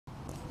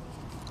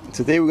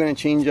Today we're going to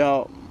change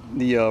out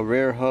the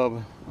rear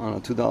hub on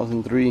a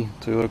 2003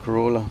 Toyota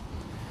Corolla.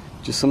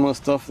 Just some of the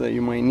stuff that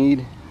you might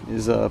need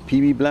is a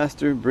PB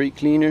blaster, brake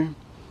cleaner,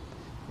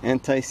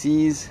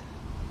 anti-seize,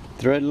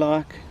 thread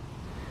lock,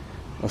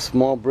 a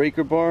small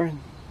breaker bar,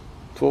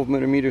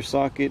 12mm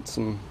socket,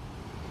 some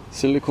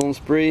silicone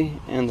spray,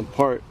 and the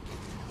part.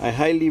 I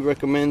highly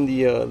recommend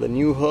the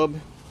new hub,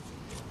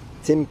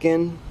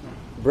 Timken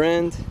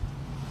brand.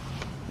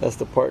 That's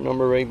the part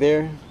number right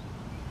there.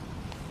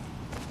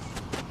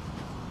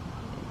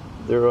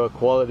 They're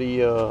quality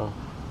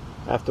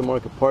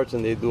aftermarket parts,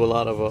 and they do a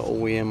lot of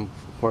OEM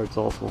parts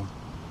also.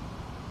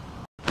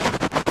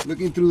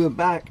 Looking through the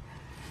back,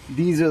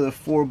 these are the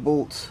 4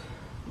 bolts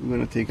I'm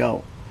going to take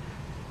out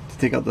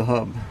the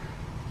hub.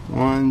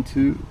 1,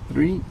 2,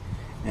 3,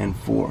 and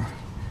 4.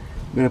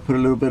 I'm going to put a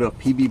little bit of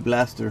PB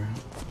blaster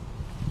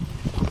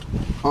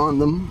on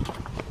them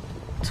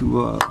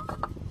to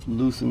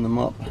loosen them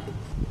up.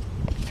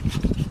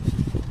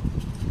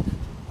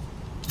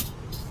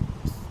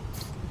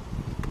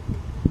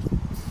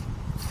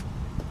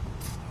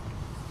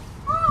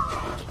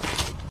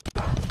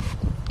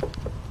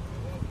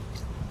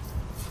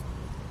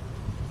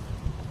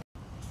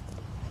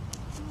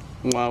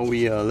 While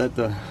we let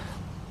the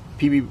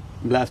PB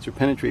blaster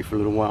penetrate for a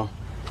little while,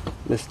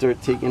 let's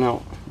start taking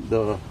out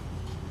the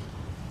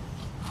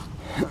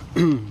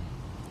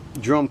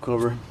drum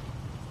cover.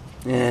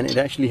 And it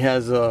actually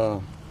has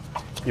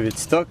if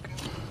it's stuck,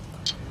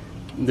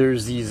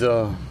 there's these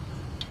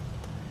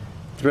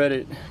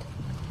threaded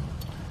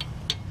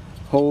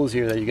holes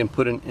here that you can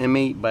put an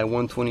M8 by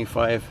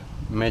 125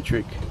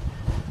 metric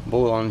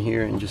bolt on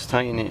here and just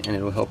tighten it, and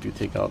it'll help you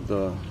take out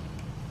the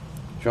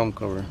drum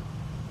cover.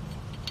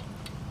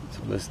 So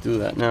let's do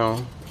that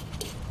now.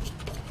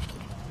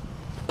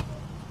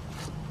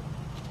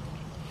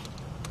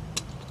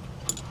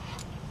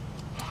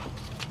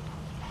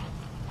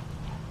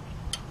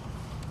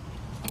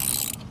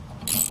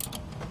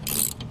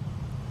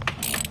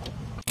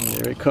 And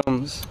there it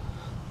comes.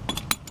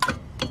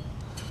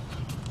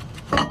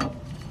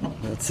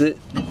 That's it.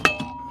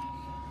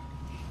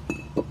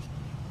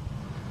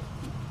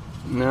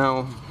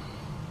 Now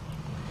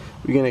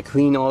we're gonna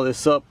clean all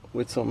this up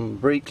with some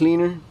brake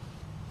cleaner.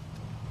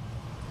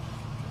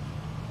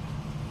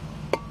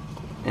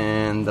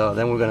 And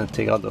then we're going to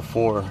take out the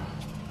 4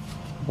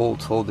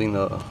 bolts holding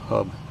the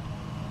hub.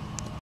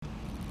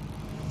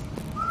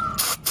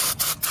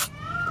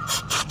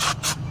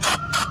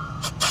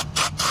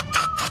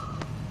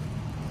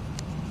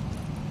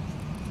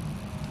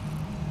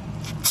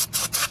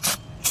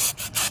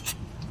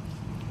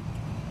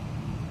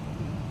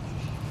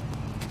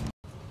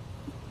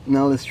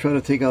 Now let's try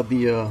to take out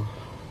the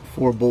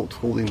 4 bolts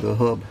holding the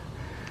hub.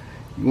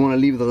 You want to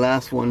leave the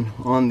last one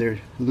on there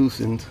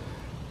loosened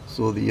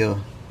so the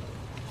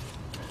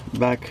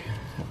back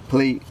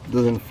plate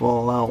doesn't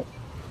fall out.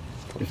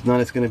 If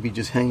not, it's going to be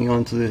just hanging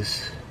on to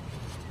this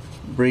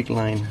brake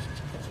line.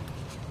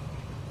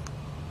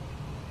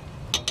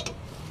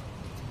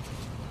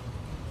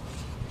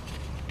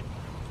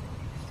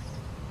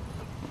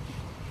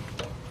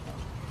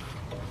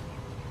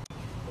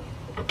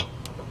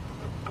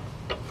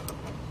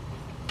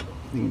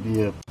 I think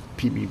the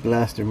PB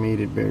blaster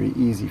made it very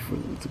easy for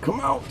them to come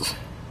out.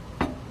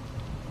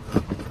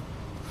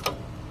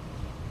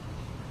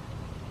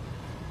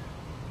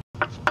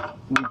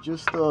 With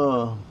just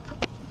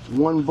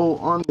 1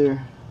 bolt on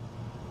there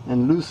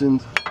and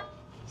loosened,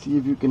 see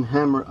if you can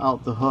hammer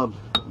out the hub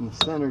in the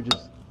center.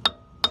 Just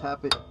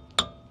tap it.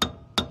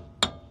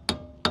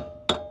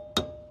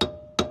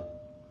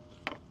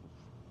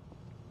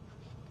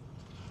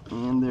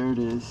 And there it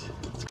is.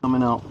 It's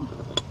coming out.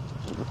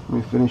 Let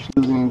me finish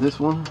loosening this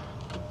one.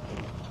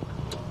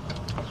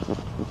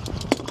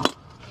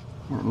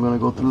 I'm going to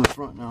go through the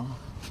front now.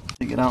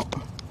 Take it out.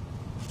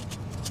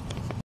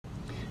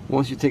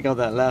 Once you take out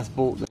that last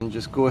bolt, then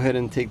just go ahead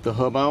and take the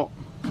hub out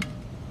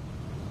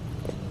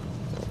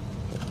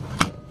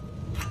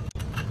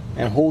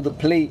and hold the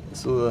plate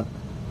so that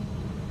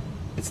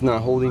it's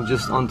not holding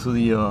just onto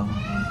the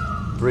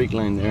brake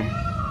line there.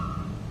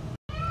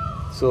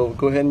 So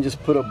go ahead and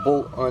just put a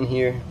bolt on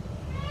here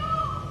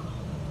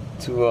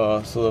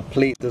to so the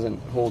plate doesn't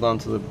hold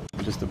onto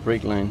just the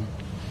brake line.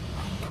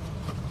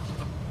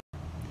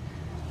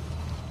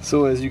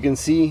 So as you can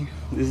see,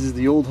 this is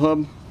the old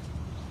hub.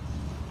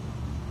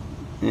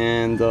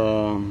 And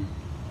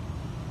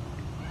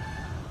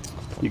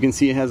you can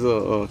see it has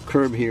a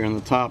curb here on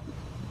the top.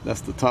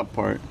 That's the top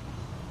part.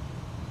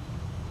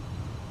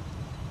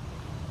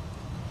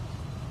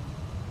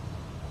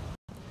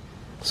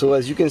 So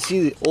as you can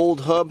see, the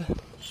old hub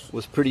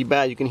was pretty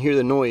bad. You can hear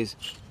the noise.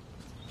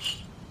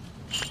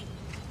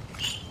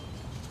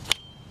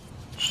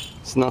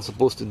 It's not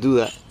supposed to do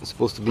that. It's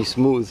supposed to be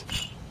smooth.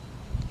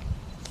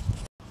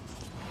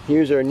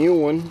 Here's our new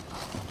one.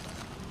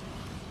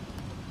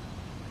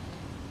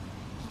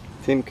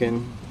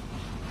 Timken,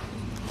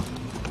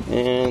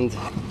 and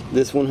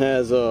this one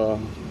has no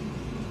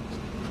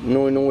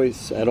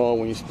noise at all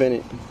when you spin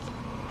it.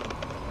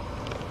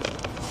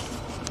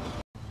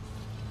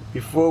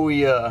 Before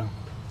we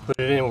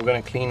put it in, we're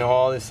going to clean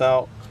all this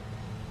out,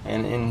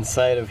 and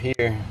inside of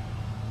here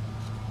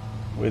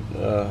with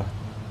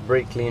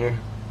brake cleaner.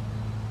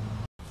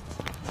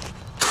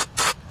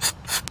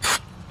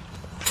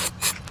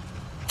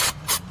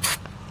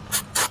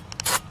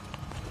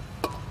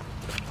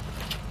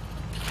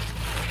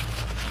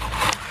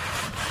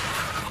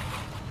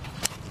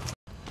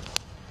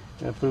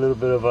 Gonna put a little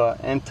bit of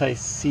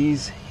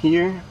anti-seize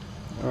here,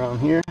 around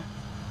here.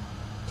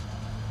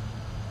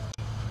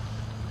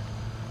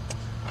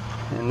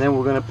 And then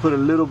we're gonna put a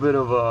little bit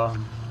of a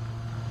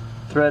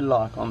thread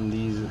lock on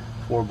these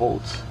 4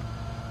 bolts.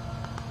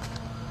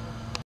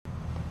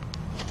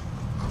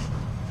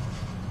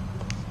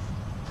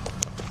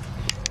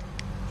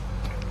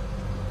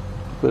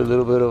 Put a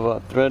little bit of a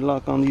thread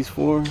lock on these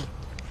 4.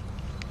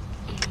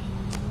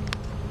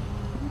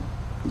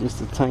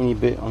 Just a tiny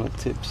bit on the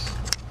tips.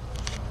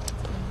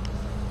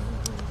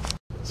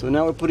 So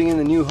now we're putting in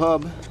the new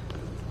hub.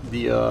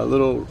 The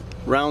little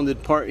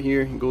rounded part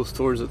here goes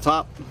towards the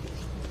top.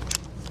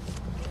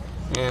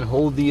 And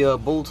hold the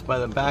bolts by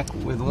the back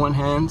with one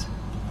hand.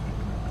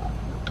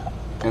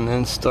 And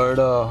then start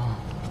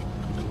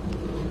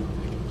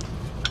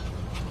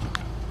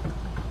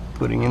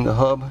putting in the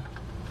hub.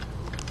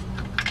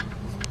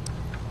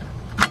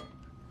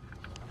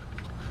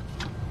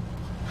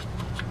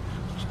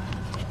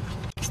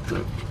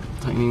 Start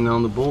tightening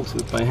down the bolts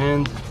with my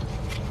hand.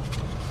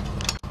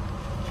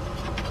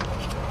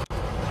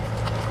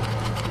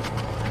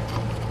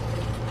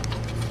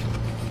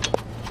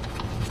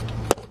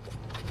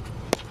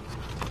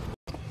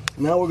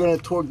 Now we're going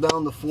to torque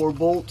down the 4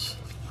 bolts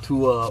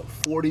to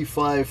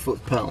 45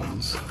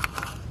 foot-pounds.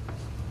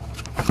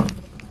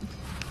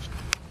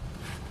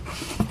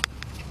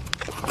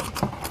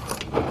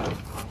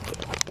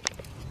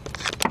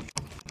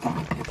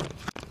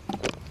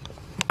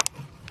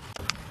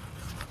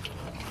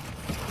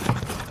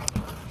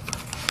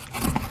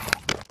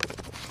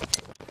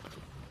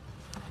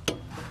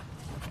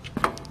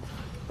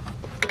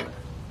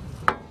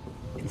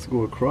 Let's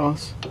go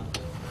across.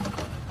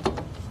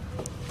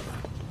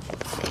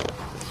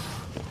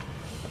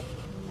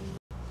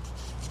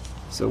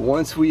 So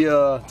once we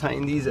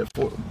tighten these at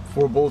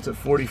 4 bolts at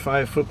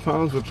 45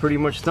 foot-pounds, we're pretty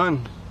much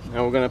done.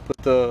 Now we're gonna put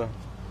the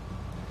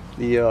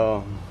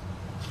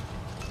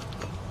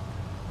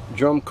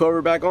drum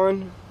cover back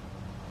on.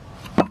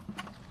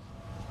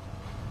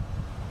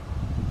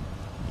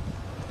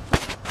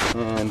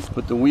 And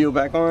put the wheel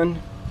back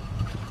on.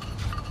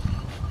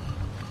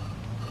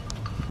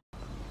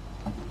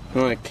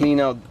 You want to clean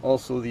out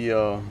also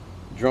the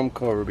drum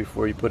cover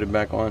before you put it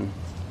back on.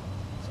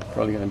 It's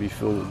probably gonna be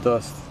filled with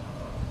dust.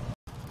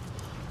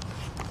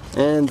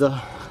 And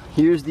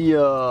here's the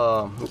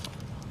we're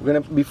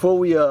gonna, before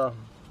we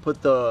put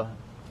the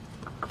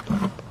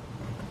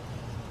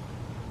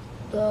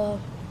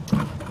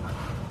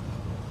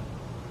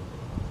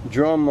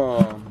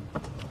drum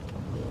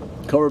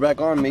cover back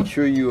on, make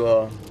sure you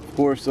of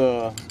course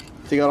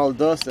take out all the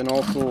dust, and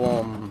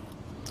also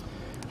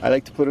I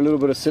like to put a little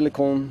bit of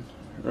silicone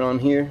around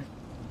here.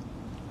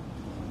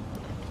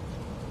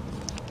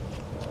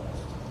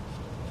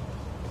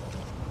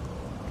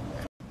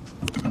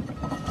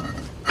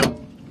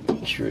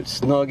 Make sure it's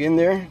snug in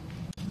there.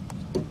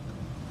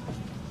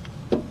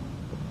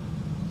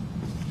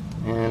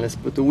 And let's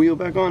put the wheel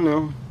back on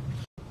now.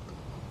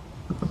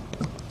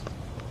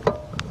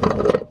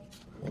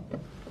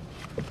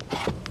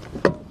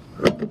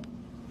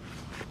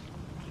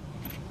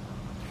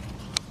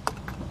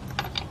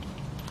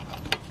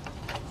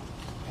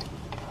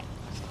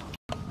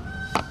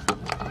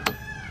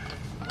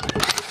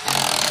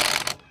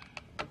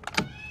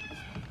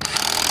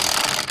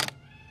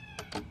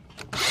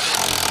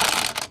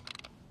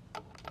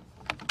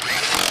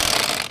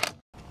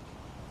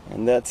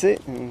 And that's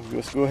it.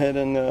 Let's go ahead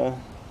and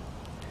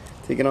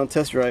take it on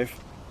test drive.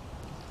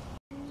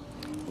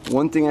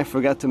 One thing I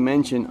forgot to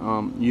mention,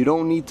 you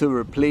don't need to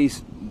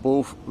replace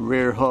both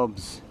rear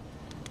hubs.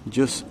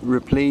 Just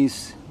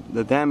replace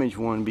the damaged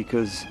one,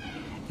 because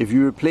if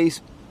you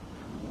replace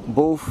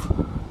both,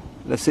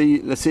 let's say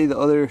the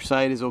other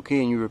side is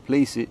okay and you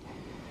replace it,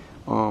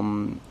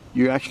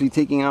 you're actually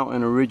taking out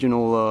an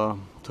original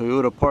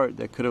Toyota part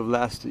that could have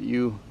lasted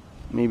you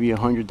maybe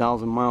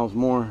 100,000 miles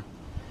more.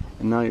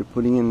 And now you're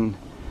putting in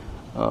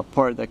a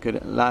part that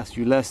could last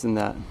you less than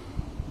that.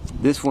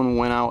 This one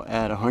went out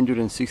at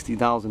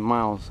 160,000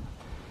 miles.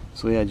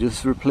 So yeah,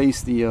 just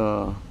replace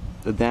the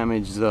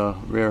damaged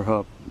rear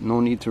hub. No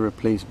need to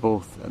replace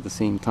both at the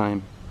same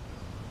time.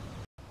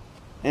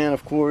 And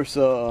of course,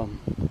 you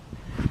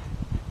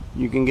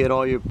can get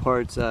all your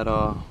parts at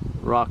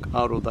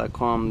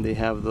rockauto.com. They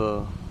have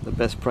the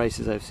best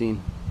prices I've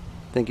seen.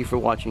 Thank you for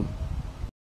watching.